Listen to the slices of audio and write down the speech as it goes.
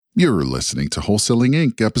You're listening to Wholesaling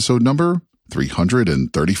Inc., episode number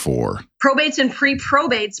 334. Probates and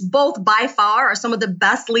pre-probates, both by far, are some of the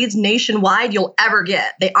best leads nationwide you'll ever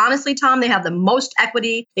get. They honestly, Tom, they have the most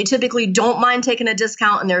equity. They typically don't mind taking a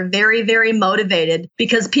discount, and they're very, very motivated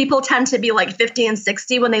because people tend to be like 50 and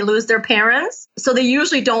 60 when they lose their parents. So they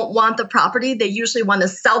usually don't want the property. They usually want to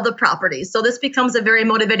sell the property. So this becomes a very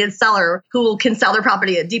motivated seller who can sell their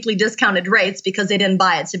property at deeply discounted rates because they didn't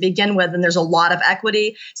buy it to begin with, and there's a lot of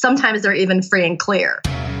equity. Sometimes they're even free and clear.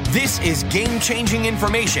 This is game-changing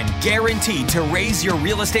information guaranteed to raise your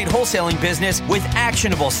real estate wholesaling business with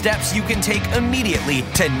actionable steps you can take immediately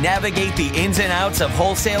to navigate the ins and outs of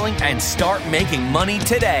wholesaling and start making money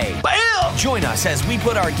today. Bam! Join us as we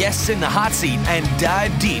put our guests in the hot seat and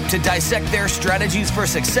dive deep to dissect their strategies for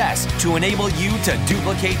success to enable you to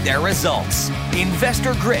duplicate their results.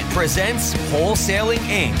 Investor Grit presents Wholesaling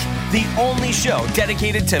Inc., the only show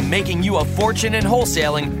dedicated to making you a fortune in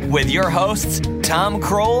wholesaling with your hosts, Tom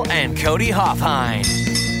Kroll and Cody Hoffheim.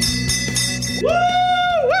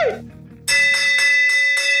 Woo!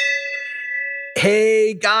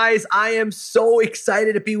 Hey guys, I am so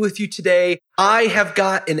excited to be with you today. I have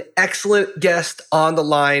got an excellent guest on the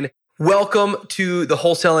line. Welcome to the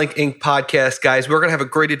Wholesaling Inc. podcast, guys. We're going to have a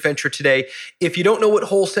great adventure today. If you don't know what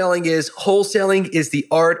wholesaling is the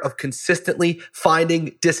art of consistently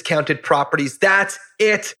finding discounted properties. That's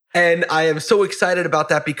it. And I am so excited about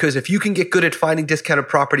that because if you can get good at finding discounted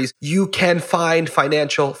properties, you can find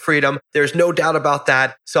financial freedom. There's no doubt about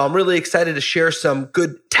that. So I'm really excited to share some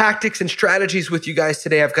good tactics and strategies with you guys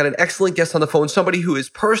today. I've got an excellent guest on the phone, somebody who has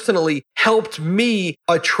personally helped me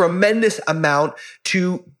a tremendous amount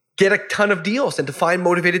to get a ton of deals and to find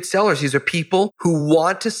motivated sellers. These are people who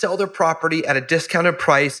want to sell their property at a discounted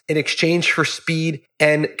price in exchange for speed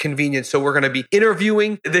and convenience. So we're going to be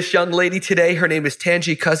interviewing this young lady today. Her name is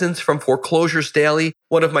Tangi Cousins from Foreclosures Daily,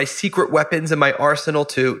 one of my secret weapons in my arsenal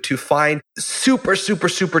to find super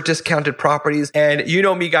discounted properties. And you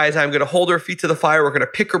know me, guys, I'm going to hold her feet to the fire. We're going to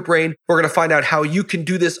pick her brain. We're going to find out how you can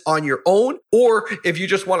do this on your own. Or if you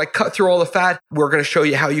just want to cut through all the fat, we're going to show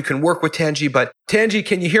you how you can work with Tangi. But Tangi,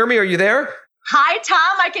 can you hear me? Are you there? Hi,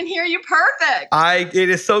 Tom. I can hear you perfect. It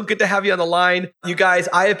is so good to have you on the line. You guys,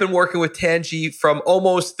 I have been working with Tangi from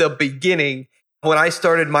almost the beginning when I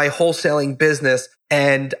started my wholesaling business,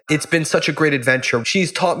 and it's been such a great adventure.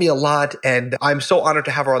 She's taught me a lot, and I'm so honored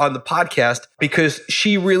to have her on the podcast because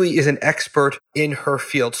she really is an expert in her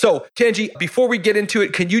field. So, Tangi, before we get into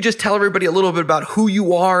it, can you just tell everybody a little bit about who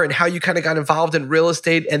you are and how you kind of got involved in real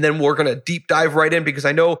estate? And then we're going to deep dive right in because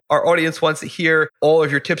I know our audience wants to hear all of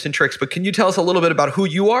your tips and tricks, but can you tell us a little bit about who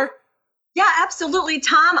you are? Yeah, absolutely,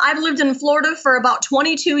 Tom. I've lived in Florida for about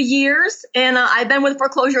 22 years, and I've been with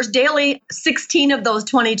Foreclosures Daily 16 of those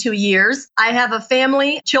 22 years. I have a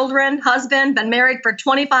family, children, husband, been married for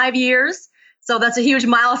 25 years. So that's a huge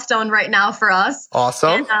milestone right now for us.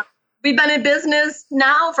 Awesome. And, we've been in business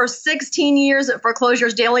now for 16 years at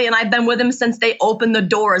Foreclosures Daily, and I've been with them since they opened the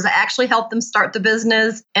doors. I actually helped them start the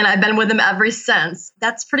business, and I've been with them ever since.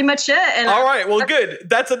 That's pretty much it. And all right. Well, good.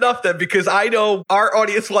 That's enough then, because I know our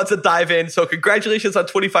audience wants to dive in. So congratulations on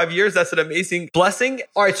 25 years. That's an amazing blessing.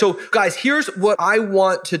 All right. So guys, here's what I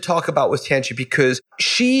want to talk about with Tangi, because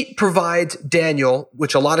she provides Daniel,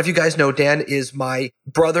 which a lot of you guys know. Dan is my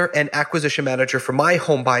brother and acquisition manager for my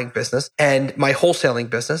home buying business and my wholesaling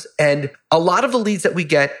business. And a lot of the leads that we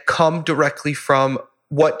get come directly from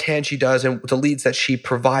what Tangi does and the leads that she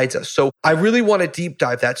provides us. So I really want to deep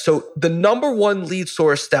dive that. So the number one lead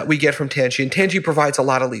source that we get from Tangi, and Tangi provides a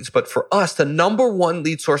lot of leads, but for us, the number one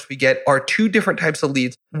lead source we get are two different types of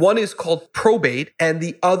leads. One is called probate and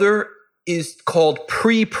the other is called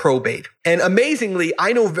pre-probate. And amazingly,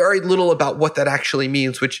 I know very little about what that actually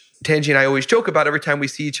means, which Tangi and I always joke about every time we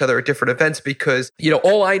see each other at different events, because,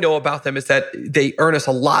 all I know about them is that they earn us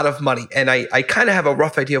a lot of money. And I kind of have a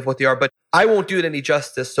rough idea of what they are, but I won't do it any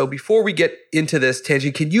justice. So before we get into this,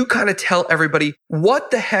 Tangi, can you kind of tell everybody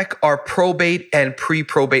what the heck are probate and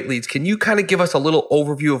pre-probate leads? Can you kind of give us a little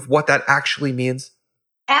overview of what that actually means?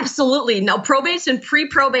 Absolutely. Now, probates and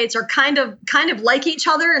pre-probates are kind of like each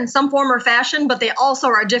other in some form or fashion, but they also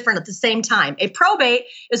are different at the same time. A probate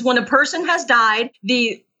is when a person has died,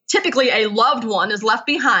 typically a loved one is left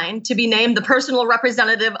behind to be named the personal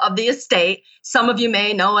representative of the estate. Some of you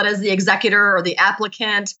may know it as the executor or the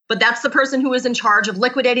applicant, but that's the person who is in charge of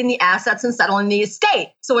liquidating the assets and settling the estate.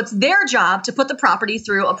 So it's their job to put the property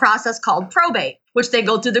through a process called probate, which they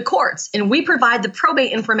go through the courts. And we provide the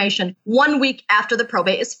probate information 1 week after the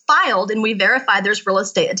probate is filed, and we verify there's real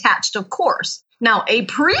estate attached, of course. Now, a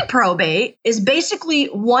pre-probate is basically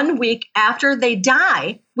 1 week after they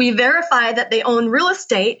die. We verify that they own real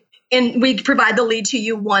estate and we provide the lead to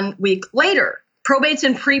you 1 week later. Probates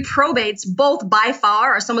and pre-probates both by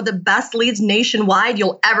far are some of the best leads nationwide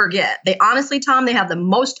you'll ever get. They honestly, Tom, they have the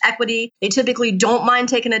most equity. They typically don't mind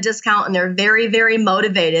taking a discount, and they're very, very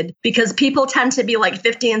motivated because people tend to be like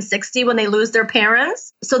 50 and 60 when they lose their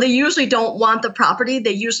parents. So they usually don't want the property. They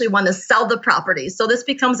usually want to sell the property. So this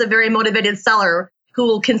becomes a very motivated seller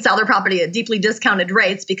who can sell their property at deeply discounted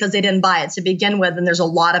rates because they didn't buy it to begin with, and there's a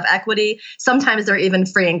lot of equity. Sometimes they're even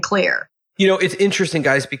free and clear. You know, it's interesting,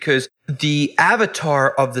 guys, because the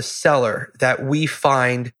avatar of the seller that we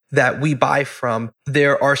find that we buy from,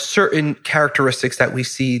 there are certain characteristics that we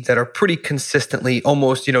see that are pretty consistently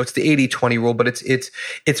almost, it's the 80-20 rule, but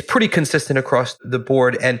it's pretty consistent across the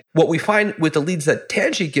board. And what we find with the leads that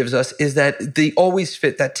Tangi gives us is that they always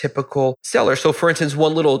fit that typical seller. So for instance,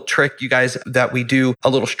 one little trick, you guys, that we do, a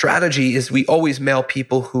little strategy is we always mail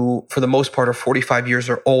people who, for the most part, are 45 years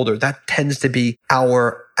or older. That tends to be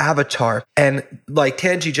our avatar. And like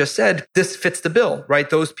Tangi just said, this fits the bill, right?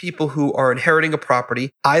 Those people who are inheriting a property.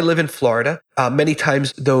 I live in Florida. Many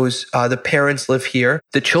times the parents live here.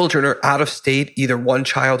 The children are out of state, either one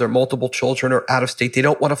child or multiple children are out of state. They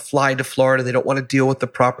don't want to fly to Florida. They don't want to deal with the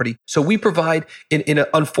property. So we provide in an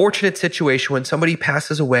unfortunate situation when somebody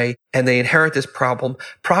passes away and they inherit this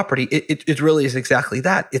property, it really is exactly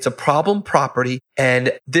that. It's a problem property.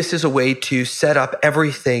 And this is a way to set up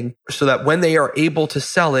everything so that when they are able to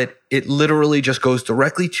sell it, it literally just goes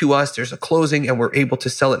directly to us. There's a closing and we're able to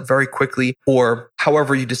sell it very quickly, or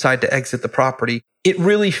however you decide to exit the property. It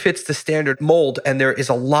really fits the standard mold. And there is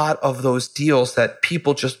a lot of those deals that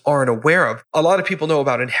people just aren't aware of. A lot of people know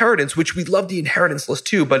about inheritance, which we love the inheritance list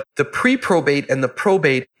too, but the pre-probate and the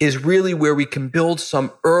probate is really where we can build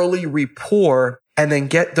some early rapport and then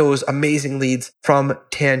get those amazing leads from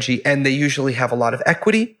Tangi. And they usually have a lot of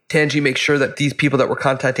equity. Tangi makes sure that these people that we're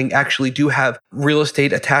contacting actually do have real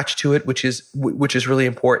estate attached to it, which is really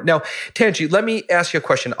important. Now, Tangi, let me ask you a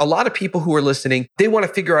question. A lot of people who are listening, they want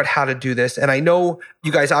to figure out how to do this. And I know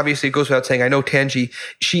you guys, obviously it goes without saying, I know Tangi,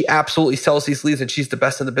 she absolutely sells these leads and she's the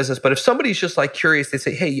best in the business. But if somebody's just like curious, they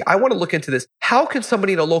say, hey, I want to look into this. How can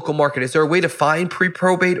somebody in a local market, is there a way to find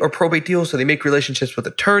pre-probate or probate deals? Do they make relationships with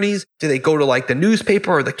attorneys? Do they go to like the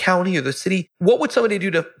newspaper or the county or the city? What would somebody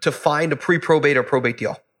do to find a pre-probate or probate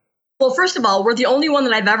deal? Well, first of all, we're the only one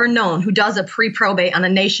that I've ever known who does a pre-probate on a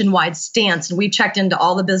nationwide stance. And we've checked into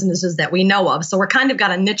all the businesses that we know of. So we're kind of got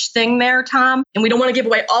a niche thing there, Tom. And we don't want to give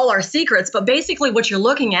away all our secrets. But basically what you're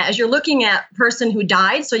looking at is you're looking at person who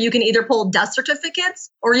died. So you can either pull death certificates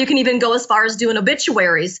or you can even go as far as doing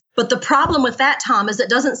obituaries. But the problem with that, Tom, is it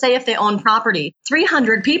doesn't say if they own property.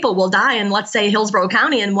 300 people will die in, let's say, Hillsborough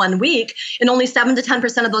County in 1 week. And only 7 to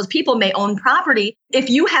 10% of those people may own property. If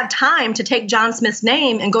you have time to take John Smith's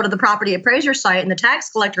name and go to the property appraiser site and the tax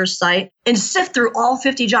collector's site and sift through all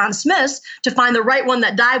 50 John Smiths to find the right one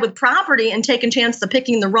that died with property and take a chance of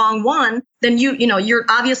picking the wrong one, then you're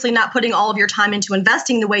obviously not putting all of your time into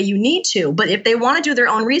investing the way you need to. But if they want to do their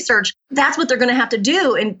own research, that's what they're going to have to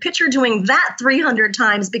do. And picture doing that 300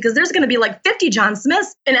 times because there's going to be like 50 John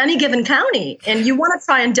Smiths in any given county. And you want to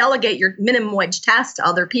try and delegate your minimum wage tasks to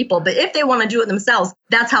other people. But if they want to do it themselves,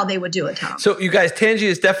 that's how they would do it, Tom. So you guys, Tangi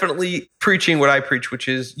is definitely preaching what I preach, which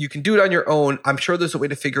is you can do it on your own. I'm sure there's a way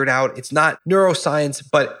to figure it out. It's not neuroscience,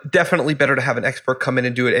 but definitely better to have an expert come in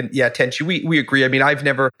and do it. And yeah, Tangi, we agree. I mean, I've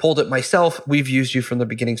never pulled it myself. We've used you from the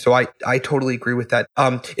beginning. So I totally agree with that.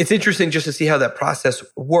 It's interesting just to see how that process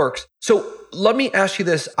works. So let me ask you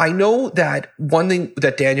this. I know that one thing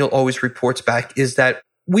that Daniel always reports back is that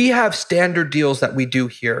we have standard deals that we do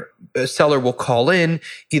here. A seller will call in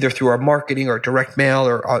either through our marketing or direct mail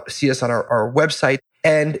or see us on our website.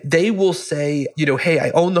 And they will say, hey, I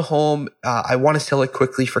own the home. I want to sell it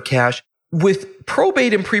quickly for cash. With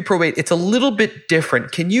probate and pre-probate, it's a little bit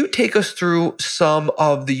different. Can you take us through some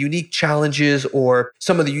of the unique challenges or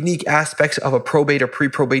some of the unique aspects of a probate or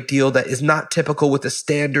pre-probate deal that is not typical with the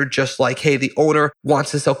standard, just like, hey, the owner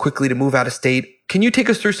wants to sell quickly to move out of state? Can you take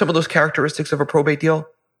us through some of those characteristics of a probate deal?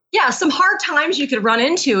 Yeah, some hard times you could run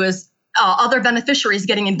into is other beneficiaries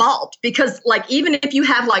getting involved because like even if you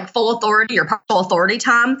have like full authority or partial authority,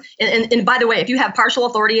 Tom, and by the way, if you have partial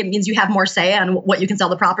authority, it means you have more say on what you can sell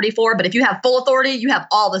the property for. But if you have full authority, you have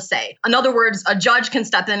all the say. In other words, a judge can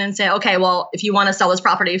step in and say, okay, well, if you want to sell this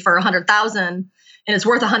property for $100,000 and it's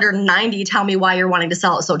worth $190, tell me why you're wanting to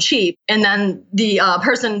sell it so cheap. And then the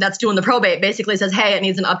person that's doing the probate basically says, hey, it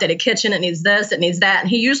needs an updated kitchen, it needs this, it needs that. And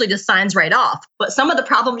he usually just signs right off. But some of the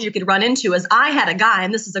problems you could run into is I had a guy,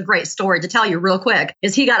 and this is a great story to tell you real quick,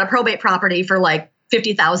 is he got a probate property for like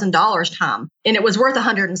 $50,000, Tom, and it was worth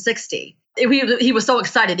 $160. He was so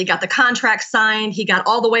excited. He got the contract signed. He got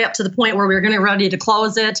all the way up to the point where we were ready to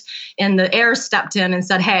close it. And the heirs stepped in and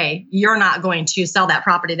said, hey, you're not going to sell that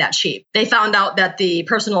property that cheap. They found out that the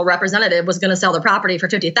personal representative was going to sell the property for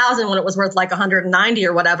 $50,000 when it was worth like $190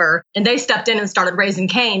 or whatever. And they stepped in and started raising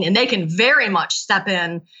Cain. And they can very much step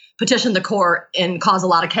in, petition the court, and cause a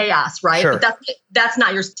lot of chaos, right? Sure. But that's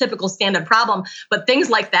not your typical standard problem. But things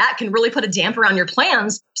like that can really put a damper on your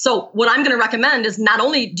plans. So what I'm going to recommend is not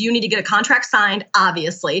only do you need to get a contract signed,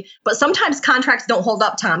 obviously, but sometimes contracts don't hold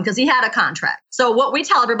up, Tom, because he had a contract. So what we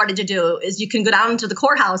tell everybody to do is you can go down to the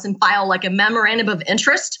courthouse and file like a memorandum of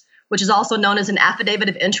interest, which is also known as an affidavit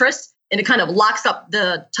of interest. And it kind of locks up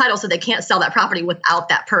the title so they can't sell that property without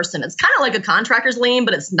that person. It's kind of like a contractor's lien,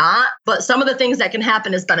 but it's not. But some of the things that can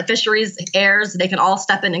happen is beneficiaries, heirs, they can all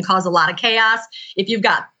step in and cause a lot of chaos. If you've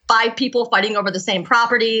got 5 people fighting over the same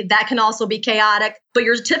property, that can also be chaotic. But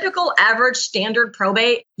your typical average standard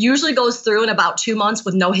probate usually goes through in about 2 months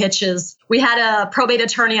with no hitches. We had a probate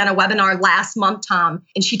attorney on a webinar last month, Tom,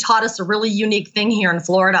 and she taught us a really unique thing here in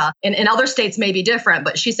Florida. And in other states may be different,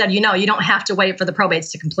 but she said, you don't have to wait for the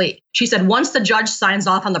probates to complete. She said, once the judge signs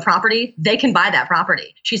off on the property, they can buy that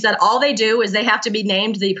property. She said, all they do is they have to be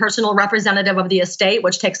named the personal representative of the estate,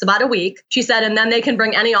 which takes about a week. She said, and then they can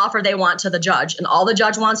bring any offer they want to the judge. And all the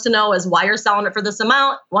judge wants to know is why you're selling it for this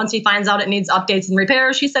amount. Once he finds out it needs updates and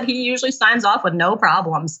repairs, she said he usually signs off with no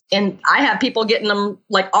problems. And I have people getting them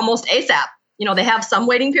like almost ASAP. They have some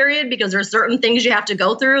waiting period because there's certain things you have to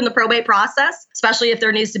go through in the probate process, especially if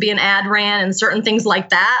there needs to be an ad ran and certain things like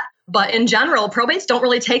that. But in general, probates don't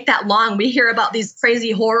really take that long. We hear about these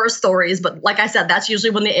crazy horror stories, but like I said, that's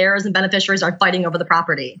usually when the heirs and beneficiaries are fighting over the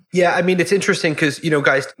property. Yeah, I mean, it's interesting because,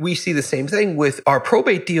 guys, we see the same thing with our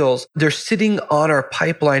probate deals. They're sitting on our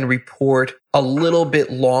pipeline report a little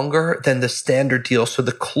bit longer than the standard deal. So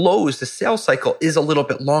the sales cycle is a little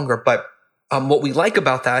bit longer, but what we like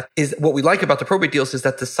about the probate deals is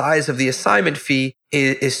that the size of the assignment fee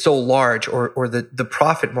is so large, or the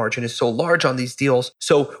profit margin is so large on these deals.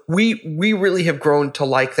 So we really have grown to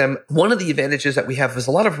like them. One of the advantages that we have is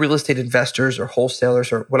a lot of real estate investors or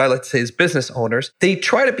wholesalers, or what I like to say is business owners, they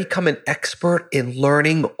try to become an expert in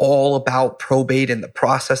learning all about probate and the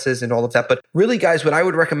processes and all of that. But really, guys, what I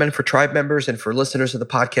would recommend for tribe members and for listeners of the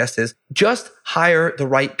podcast is just hire the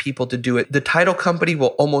right people to do it. The title company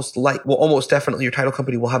will almost definitely, your title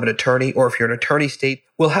company will have an attorney, or if you're an attorney state,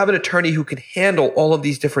 will have an attorney who can handle all of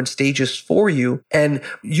these different stages for you, and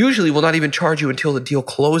usually will not even charge you until the deal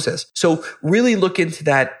closes. So really look into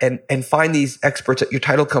that and find these experts at your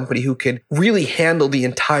title company who can really handle the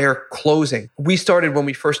entire closing. We started when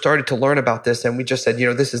we first started to learn about this, and we just said,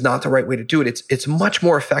 this is not the right way to do it. It's much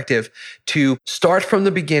more effective to start from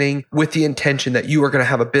the beginning with the intention that you are going to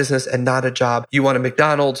have a business and not a job. You want a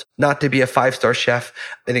McDonald's, not to be a 5-star chef,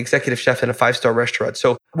 an executive chef in a 5-star restaurant.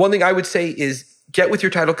 So one thing I would say is get with your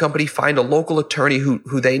title company, find a local attorney who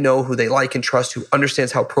they know, who they like and trust, who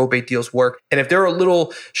understands how probate deals work. And if there are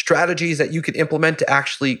little strategies that you can implement to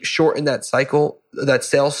actually shorten that cycle, that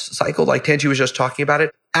sales cycle, like Tanji was just talking about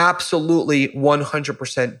it, absolutely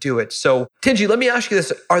 100% do it. So Tanji, let me ask you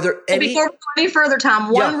this. Are there any... Before we go any further,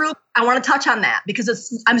 Tom, I want to touch on that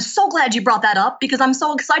because I'm so glad you brought that up because I'm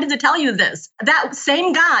so excited to tell you this. That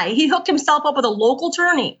same guy, he hooked himself up with a local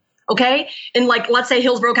attorney. Okay. And let's say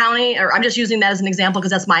Hillsborough County, or I'm just using that as an example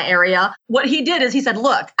because that's my area. What he did is he said,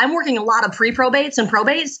 look, I'm working a lot of pre-probates and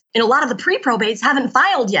probates, and a lot of the pre-probates haven't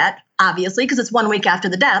filed yet, obviously, because it's 1 week after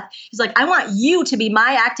the death. He's like, I want you to be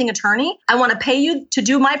my acting attorney. I want to pay you to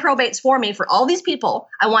do my probates for me for all these people.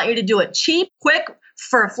 I want you to do it cheap, quick,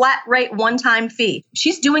 for a flat rate one-time fee.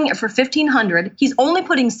 She's doing it for $1,500. He's only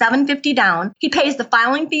putting $750 down. He pays the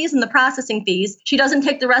filing fees and the processing fees. She doesn't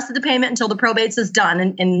take the rest of the payment until the probates is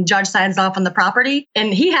done and judge signs off on the property.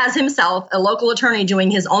 And he has himself a local attorney doing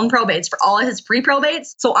his own probates for all of his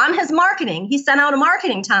pre-probates. So on his marketing, he sent out a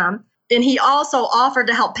marketing, Tom, and he also offered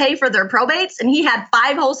to help pay for their probates. And he had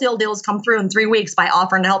 5 wholesale deals come through in 3 weeks by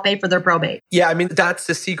offering to help pay for their probate. Yeah, I mean, that's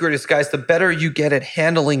the secret is, guys, the better you get at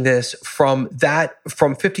handling this from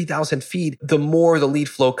 50,000 feet, the more the lead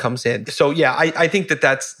flow comes in. So yeah, I think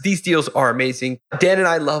these deals are amazing. Dan and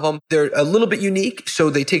I love them. They're a little bit unique, so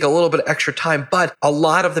they take a little bit of extra time, but a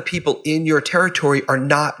lot of the people in your territory are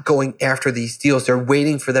not going after these deals. They're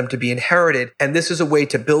waiting for them to be inherited. And this is a way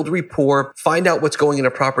to build rapport, find out what's going in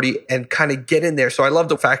a property, and kind of get in there. So I love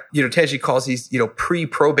the fact, Tanji calls these,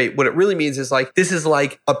 pre-probate. What it really means is this is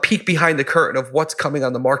like a peek behind the curtain of what's coming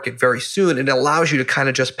on the market very soon. And it allows you to kind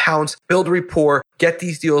of just pounce, build rapport, get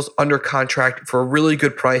these deals under contract for really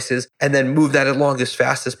good prices, and then move that along as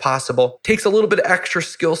fast as possible. Takes a little bit of extra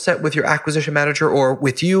skill set with your acquisition manager or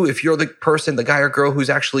with you if you're the person, the guy or girl who's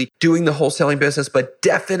actually doing the wholesaling business, but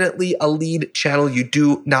definitely a lead channel you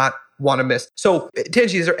do not want to miss. So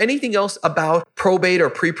Tanji, is there anything else about probate or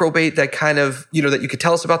pre-probate that kind of, that you could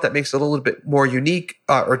tell us about that makes it a little bit more unique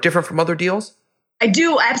or different from other deals? I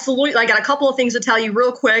do, absolutely. I got a couple of things to tell you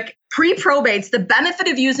real quick. Pre-probates, the benefit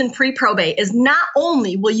of using pre-probate is not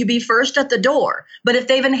only will you be first at the door, but if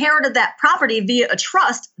they've inherited that property via a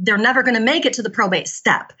trust, they're never going to make it to the probate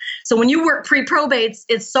step. So when you work pre-probates,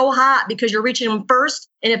 it's so hot because you're reaching them first.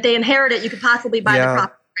 And if they inherit it, you could possibly buy the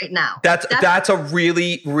property right now. That's a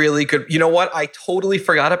really, really good. You know what? I totally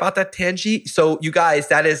forgot about that, Tanji. So you guys,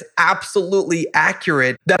 that is absolutely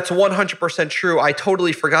accurate. That's 100% true. I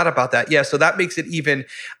totally forgot about that. Yeah. So that makes it even,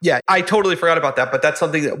 I totally forgot about that, but that's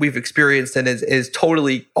something that we've experienced and is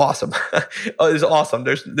totally awesome. It's awesome.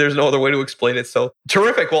 There's no other way to explain it. So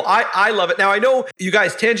terrific. Well, I love it. Now I know you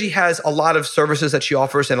guys, Tanji has a lot of services that she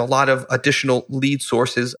offers and a lot of additional lead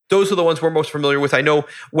sources. Those are the ones we're most familiar with. I know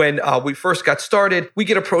when we first got started, we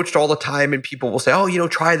get approached all the time and people will say, oh,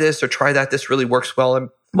 try this or try that. This really works well. And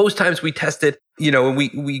most times we test it, and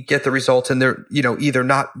we get the results and they're, either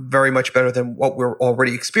not very much better than what we're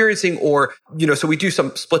already experiencing or, so we do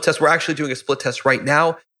some split tests. We're actually doing a split test right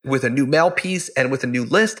now with a new mail piece and with a new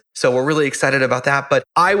list. So we're really excited about that. But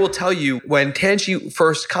I will tell you, when Tanji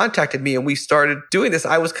first contacted me and we started doing this,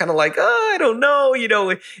 I was kind of like, I don't know.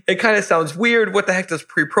 It kind of sounds weird. What the heck does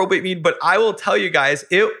pre-probate mean? But I will tell you guys,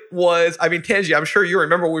 it was, Tanji, I'm sure you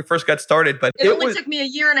remember when we first got started, but it only took me a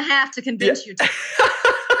year and a half to convince you to.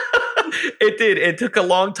 It did. It took a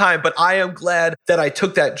long time, but I am glad that I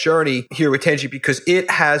took that journey here with Tanji because it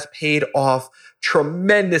has paid off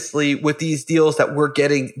tremendously with these deals that we're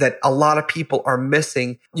getting that a lot of people are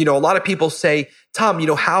missing. A lot of people say, Tom,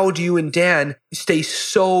 how do you and Dan stay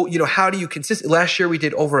so, how do you consistently? Last year we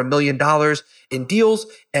did over $1 million in deals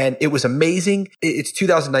and it was amazing. It's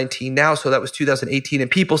 2019 now, so that was 2018.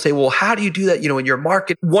 And people say, well, how do you do that, in your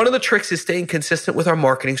market? One of the tricks is staying consistent with our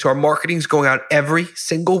marketing. So our marketing is going out every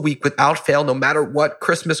single week without fail, no matter what,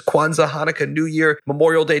 Christmas, Kwanzaa, Hanukkah, New Year,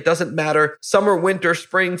 Memorial Day, doesn't matter. Summer, winter,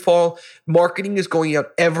 spring, fall, marketing is going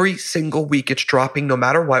out every single week. It's dropping no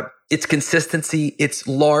matter what. It's consistency, it's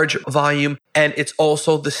large volume, and it's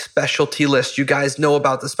also the specialty list. You guys know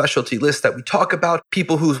about the specialty list that we talk about.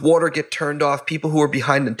 People whose water get turned off, people who are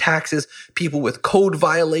behind in taxes, people with code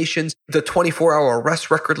violations, the 24-hour arrest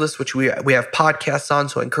record list, which we have podcasts on.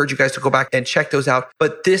 So I encourage you guys to go back and check those out.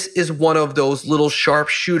 But this is one of those little sharp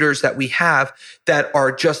shooters that we have that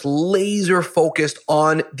are just laser focused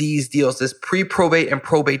on these deals. This pre-probate and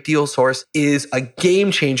probate deal source is a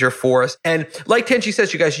game changer for us. And like Tanji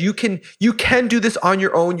says, you guys, you can do this on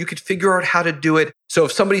your own. You could figure out how to do it. So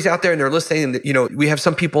if somebody's out there and they're listening and, we have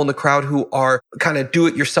some people in the crowd who are kind of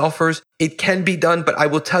do-it-yourselfers, it can be done. But I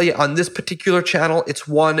will tell you on this particular channel, it's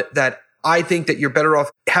one that I think that you're better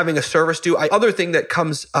off having a service do. Other thing that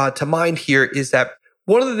comes to mind here is that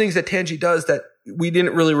one of the things that Tanji does that we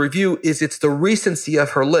didn't really review is it's the recency of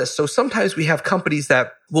her list. So sometimes we have companies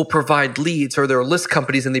that will provide leads or they're list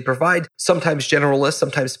companies and they provide sometimes general lists,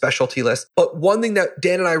 sometimes specialty lists. But one thing that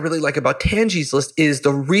Dan and I really like about Tanji's list is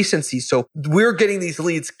the recency. So we're getting these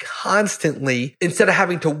leads constantly instead of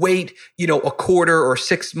having to wait, a quarter or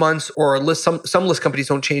 6 months or a list. Some list companies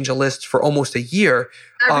don't change a list for almost a year.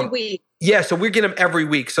 Every week. Yeah. So we're getting them every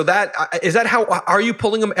week. So is that how, are you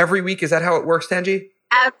pulling them every week? Is that how it works, Tanji?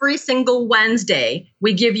 Every single Wednesday,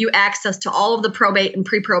 we give you access to all of the probate and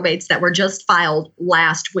pre-probates that were just filed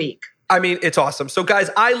last week. It's awesome. So guys,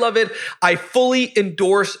 I love it. I fully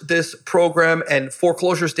endorse this program and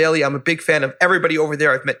Foreclosures Daily. I'm a big fan of everybody over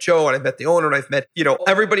there. I've met Joe and I've met the owner and I've met,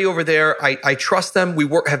 everybody over there. I trust them. We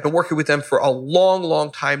have been working with them for a long,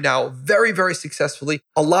 long time now, very, very successfully.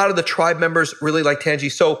 A lot of the tribe members really like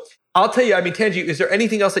Tanji. So I'll tell you, Tanji, is there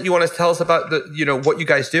anything else that you want to tell us about what you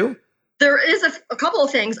guys do? There is a couple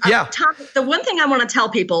of things. Yeah. Tom, the one thing I want to tell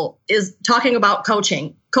people is talking about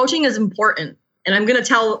coaching. Coaching is important. And I'm going to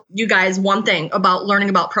tell you guys one thing about learning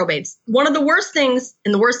about probates. One of the worst things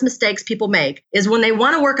and the worst mistakes people make is when they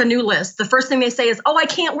want to work a new list, the first thing they say is, I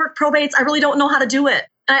can't work probates. I really don't know how to do it.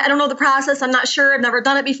 I don't know the process. I'm not sure. I've never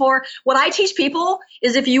done it before. What I teach people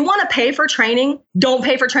is if you want to pay for training, don't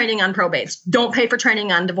pay for training on probates. Don't pay for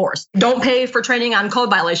training on divorce. Don't pay for training on code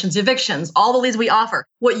violations, evictions, all the leads we offer.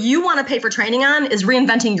 What you want to pay for training on is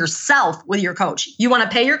reinventing yourself with your coach. You want to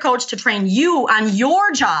pay your coach to train you on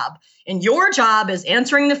your job. And your job is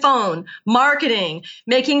answering the phone, marketing,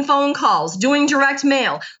 making phone calls, doing direct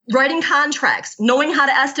mail, writing contracts, knowing how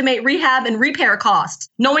to estimate rehab and repair costs,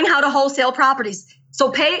 knowing how to wholesale properties. So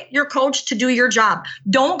pay your coach to do your job.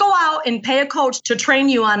 Don't go out and pay a coach to train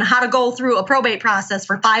you on how to go through a probate process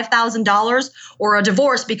for $5,000 or a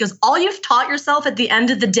divorce, because all you've taught yourself at the end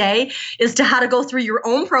of the day is to how to go through your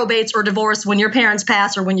own probates or divorce when your parents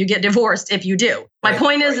pass or when you get divorced, if you do. My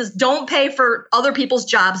point is don't pay for other people's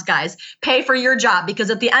jobs, guys. Pay for your job,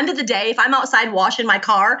 because at the end of the day, if I'm outside washing my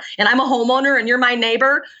car and I'm a homeowner and you're my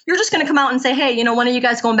neighbor, you're just going to come out and say, hey, when are you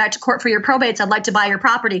guys going back to court for your probates? I'd like to buy your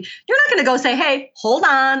property. You're not going to go say, hey, hold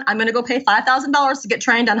on, I'm going to go pay $5,000 to get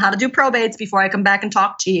trained on how to do probates before I come back and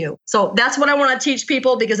talk to you. So that's what I want to teach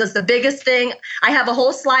people, because it's the biggest thing. I have a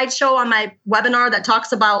whole slideshow on my webinar that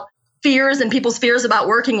talks about fears and people's fears about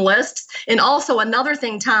working lists. And also another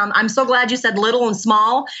thing, Tom, I'm so glad you said little and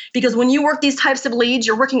small, because when you work these types of leads,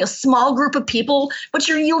 you're working a small group of people, but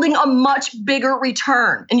you're yielding a much bigger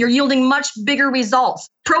return and you're yielding much bigger results.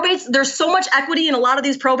 Probates, there's so much equity in a lot of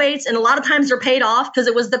these probates, and a lot of times they're paid off because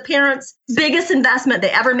it was the parents' biggest investment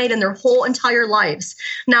they ever made in their whole entire lives.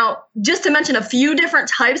 Now, just to mention a few different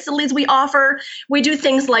types of leads we offer, we do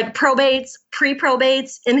things like probates,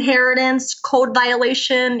 pre-probates, inheritance, code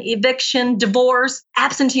violation, eviction, divorce,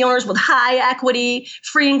 absentee owners with high equity,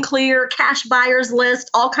 free and clear, cash buyers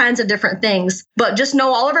list, all kinds of different things. But just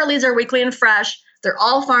know all of our leads are weekly and fresh. They're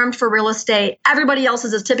all farmed for real estate. Everybody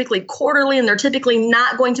else's is typically quarterly, and they're typically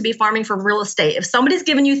not going to be farming for real estate. If somebody's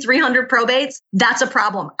giving you 300 probates, that's a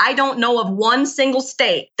problem. I don't know of one single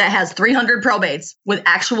state that has 300 probates with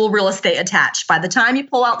actual real estate attached. By the time you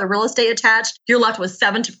pull out the real estate attached, you're left with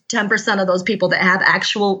 7 to 10% of those people that have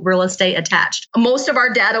actual real estate attached. Most of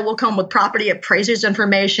our data will come with property appraisers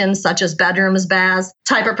information, such as bedrooms, baths,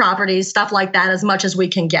 type of properties, stuff like that, as much as we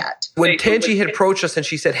can get. When Tangi had approached us and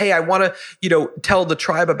she said, hey, I want to, tell the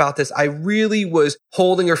tribe about this, I really was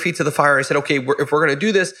holding her feet to the fire. I said, okay, if we're going to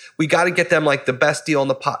do this, we got to get them like the best deal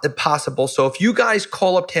possible. So if you guys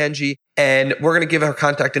call up Tangi, and we're going to give her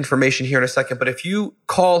contact information here in a second, but if you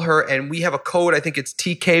call her and we have a code, I think it's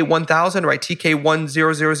TK1000, right?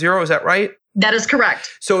 TK1000, is that right? That is correct.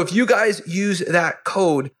 So if you guys use that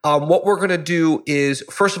code, what we're going to do is,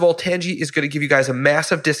 first of all, Tangi is going to give you guys a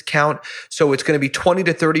massive discount. So it's going to be 20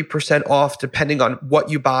 to 30% off depending on what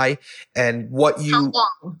you buy and what you,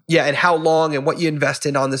 and how long and what you invest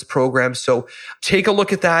in on this program. So take a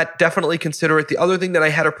look at that. Definitely consider it. The other thing that I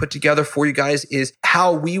had her put together for you guys is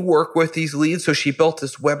how we work with these leads. So she built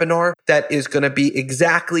this webinar that is going to be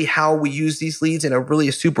exactly how we use these leads in a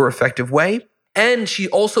really super effective way. And she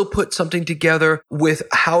also put something together with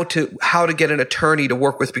how to get an attorney to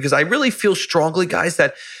work with, because I really feel strongly, guys,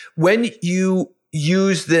 that when you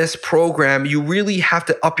use this program, you really have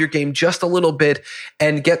to up your game just a little bit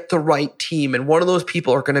and get the right team. And one of those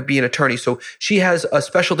people are going to be an attorney. So she has a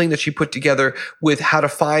special thing that she put together with how to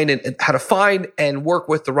find and work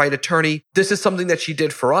with the right attorney. This is something that she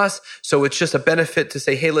did for us. So it's just a benefit to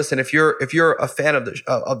say, hey, listen, if you're a fan of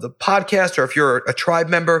the podcast, or if you're a tribe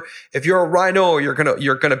member, if you're a rhino or you're going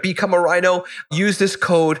to become a rhino, use this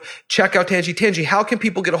code, check out Tangi. Tangi, how can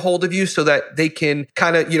people get a hold of you so that they can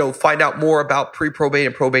kind of, find out more about pre-probate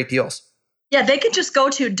and probate deals? Yeah, they can just go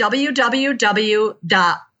to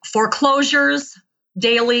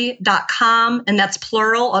www.foreclosuresdaily.com, and that's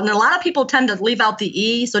plural. And a lot of people tend to leave out the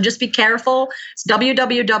E, so just be careful. It's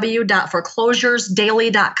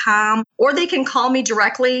www.foreclosuresdaily.com, or they can call me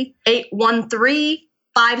directly,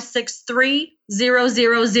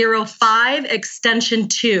 813-563-0005, extension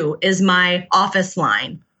 2 is my office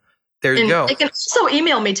line. There you go. They can also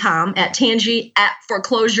email me, Tom, at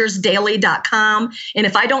tangi@foreclosuresdaily.com. And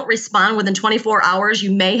if I don't respond within 24 hours,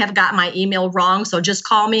 you may have got my email wrong. So just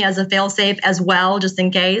call me as a fail-safe as well, just in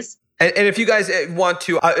case. And if you guys want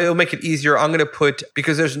to, it'll make it easier. I'm going to put,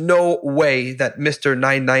 because there's no way that Mr.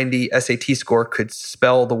 990 SAT score could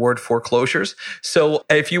spell the word foreclosures. So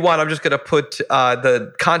if you want, I'm just going to put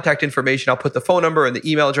the contact information. I'll put the phone number and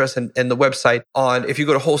the email address and the website on. If you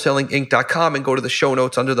go to wholesalinginc.com and go to the show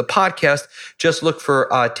notes under the podcast, just look for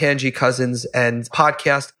Tangi Cousins and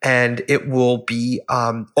podcast, and it will be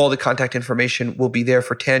all the contact information will be there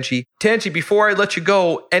for Tangi. Tangi, before I let you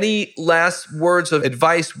go, any last words of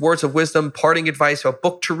advice, words of of wisdom, parting advice, a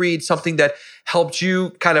book to read, something that helped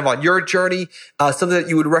you kind of on your journey, something that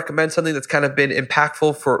you would recommend, something that's kind of been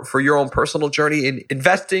impactful for your own personal journey in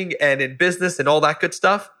investing and in business and all that good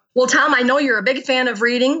stuff? Well, Tom, I know you're a big fan of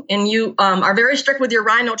reading, and you are very strict with your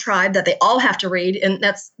Rhino tribe that they all have to read, and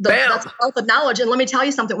that's a wealth of knowledge. And let me tell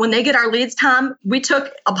you something. When they get our leads, Tom, we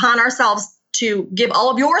took upon ourselves to give all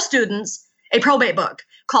of your students a probate book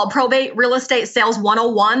called Probate Real Estate Sales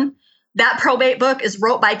 101. That probate book is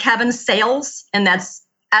wrote by Kevin Sayles, and that's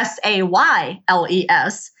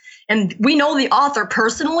Sayles. And we know the author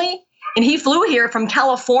personally. And he flew here from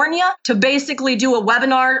California to basically do a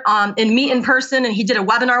webinar and meet in person. And he did a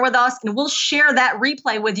webinar with us. And we'll share that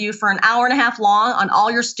replay with you for an hour and a half long on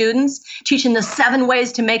all your students, teaching the 7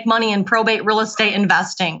 ways to make money in probate real estate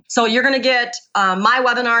investing. So you're going to get my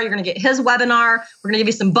webinar. You're going to get his webinar. We're going to give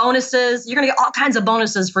you some bonuses. You're going to get all kinds of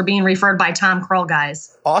bonuses for being referred by Tom Kroll,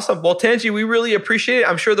 guys. Awesome. Well, Tangi, we really appreciate it.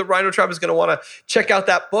 I'm sure the Rhino Tribe is going to want to check out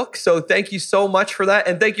that book. So thank you so much for that.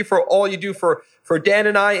 And thank you for all you do for Dan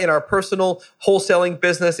and I in our personal wholesaling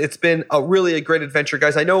business. It's been really a great adventure,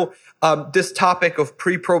 guys. I know this topic of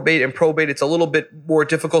pre-probate and probate, it's a little bit more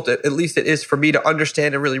difficult, at least it is for me to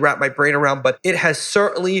understand and really wrap my brain around, but it has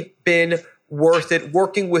certainly been worth it.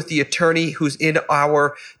 Working with the attorney who's in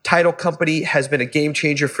our title company has been a game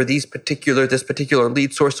changer for this particular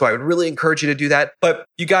lead source. So I would really encourage you to do that. But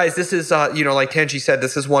you guys, this is, like Tangi said,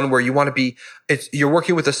 this is one where you want to be, you're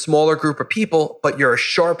working with a smaller group of people, but you're a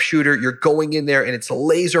sharpshooter. You're going in there and it's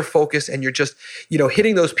laser focused and you're just,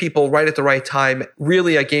 hitting those people right at the right time.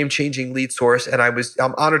 Really a game changing lead source. And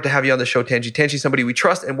I'm honored to have you on the show, Tangi. Tangi's somebody we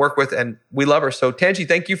trust and work with and we love her. So Tangi,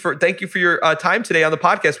 thank you for your time today on the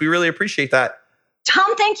podcast. We really appreciate that.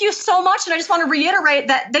 Tom, thank you so much. And I just want to reiterate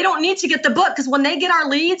that they don't need to get the book because when they get our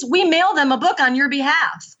leads, we mail them a book on your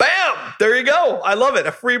behalf. Bam! There you go. I love it.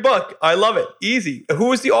 A free book. I love it. Easy.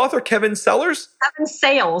 Who is the author? Kevin Sellers? Kevin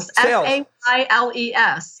Sayles. Sayles.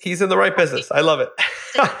 He's in the right business. I love it.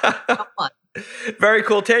 Very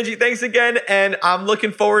cool. Tangi, thanks again. And I'm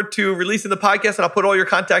looking forward to releasing the podcast and I'll put all your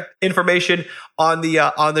contact information on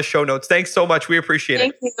the show notes. Thanks so much. We appreciate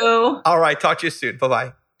it. Thank you. All right. Talk to you soon.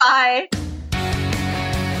 Bye-bye. Bye.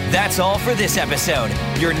 That's all for this episode.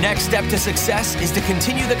 Your next step to success is to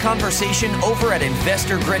continue the conversation over at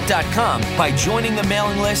investorgrit.com by joining the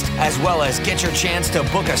mailing list, as well as get your chance to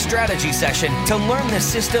book a strategy session to learn the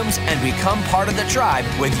systems and become part of the tribe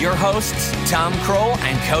with your hosts, Tom Kroll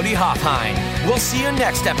and Cody Hoffheim. We'll see you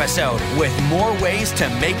next episode with more ways to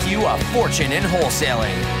make you a fortune in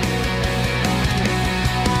wholesaling.